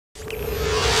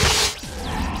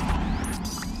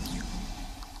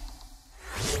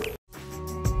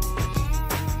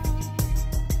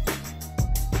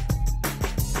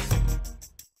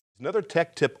Another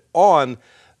tech tip on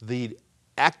the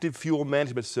active fuel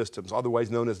management systems, otherwise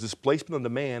known as displacement on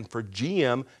demand for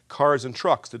GM cars and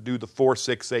trucks that do the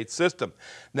 468 system.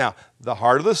 Now, the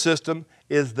heart of the system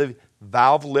is the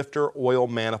Valve Lifter Oil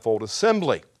Manifold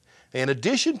assembly. In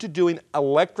addition to doing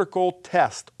electrical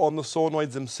tests on the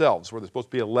solenoids themselves, where they're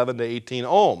supposed to be 11 to 18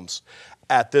 ohms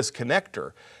at this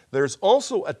connector, there's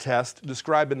also a test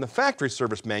described in the factory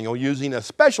service manual using a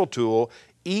special tool,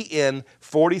 EN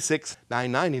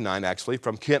 46999 actually,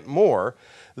 from Kent Moore,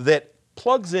 that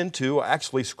plugs into,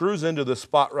 actually screws into this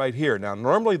spot right here. Now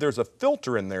normally there's a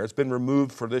filter in there, it's been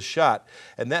removed for this shot,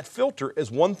 and that filter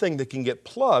is one thing that can get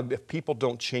plugged if people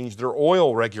don't change their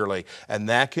oil regularly, and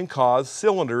that can cause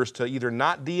cylinders to either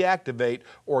not deactivate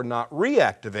or not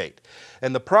reactivate.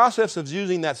 And the process of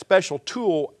using that special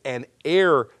tool and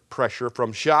air pressure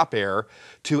from shop air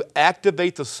to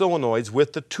activate the solenoids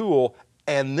with the tool,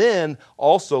 and then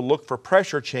also look for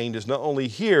pressure changes not only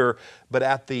here but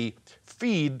at the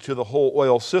feed to the whole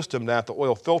oil system, down at the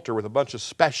oil filter with a bunch of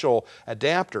special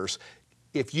adapters.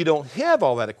 If you don't have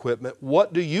all that equipment,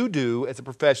 what do you do as a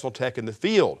professional tech in the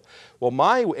field? Well,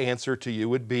 my answer to you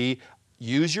would be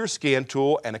use your scan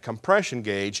tool and a compression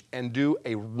gauge and do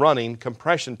a running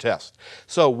compression test.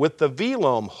 So with the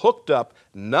V-loam hooked up,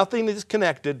 nothing is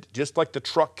connected, just like the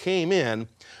truck came in,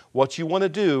 what you want to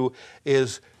do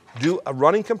is do a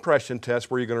running compression test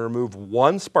where you're going to remove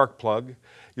one spark plug,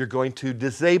 you're going to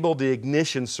disable the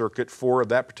ignition circuit for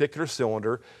that particular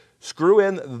cylinder, screw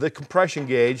in the compression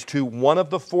gauge to one of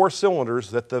the 4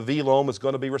 cylinders that the V-loam is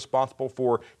going to be responsible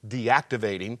for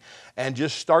deactivating, and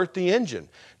just start the engine.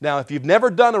 Now, if you've never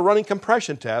done a running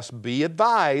compression test, be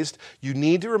advised you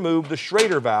need to remove the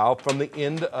Schrader valve from the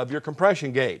end of your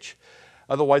compression gauge.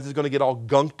 Otherwise, it's going to get all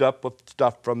gunked up with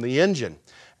stuff from the engine.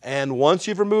 And once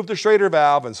you've removed the Schrader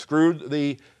valve and screwed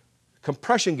the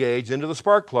compression gauge into the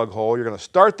spark plug hole, you're going to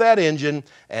start that engine,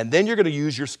 and then you're going to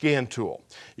use your scan tool.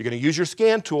 You're going to use your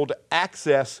scan tool to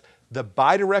access the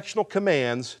bidirectional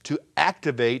commands to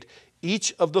activate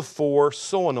each of the 4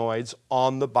 solenoids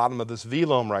on the bottom of this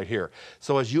V-loam right here.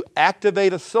 So as you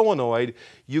activate a solenoid,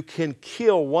 you can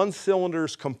kill one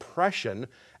cylinder's compression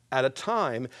at a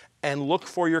time and look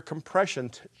for your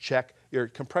compression check, your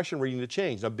compression reading to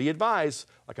change. Now be advised,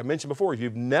 like I mentioned before, if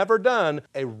you've never done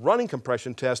a running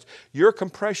compression test, your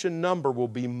compression number will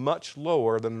be much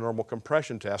lower than a normal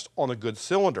compression test on a good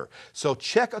cylinder. So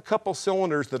check a couple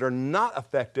cylinders that are not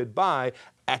affected by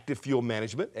active fuel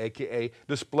management, aka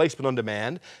displacement on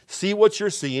demand. See what you're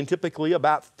seeing, typically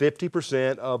about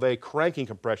 50% of a cranking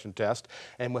compression test.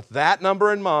 And with that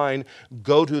number in mind,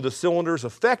 go to the cylinders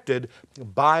affected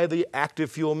by the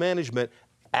active fuel management,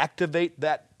 activate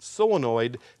that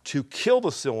solenoid to kill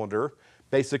the cylinder.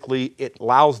 Basically, it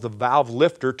allows the valve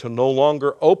lifter to no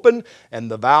longer open and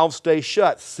the valve stays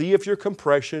shut. See if your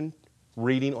compression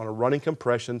reading on a running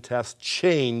compression test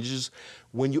changes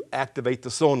when you activate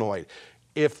the solenoid.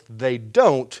 If they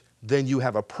don't, then you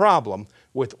have a problem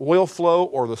with oil flow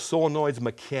or the solenoids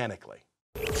mechanically.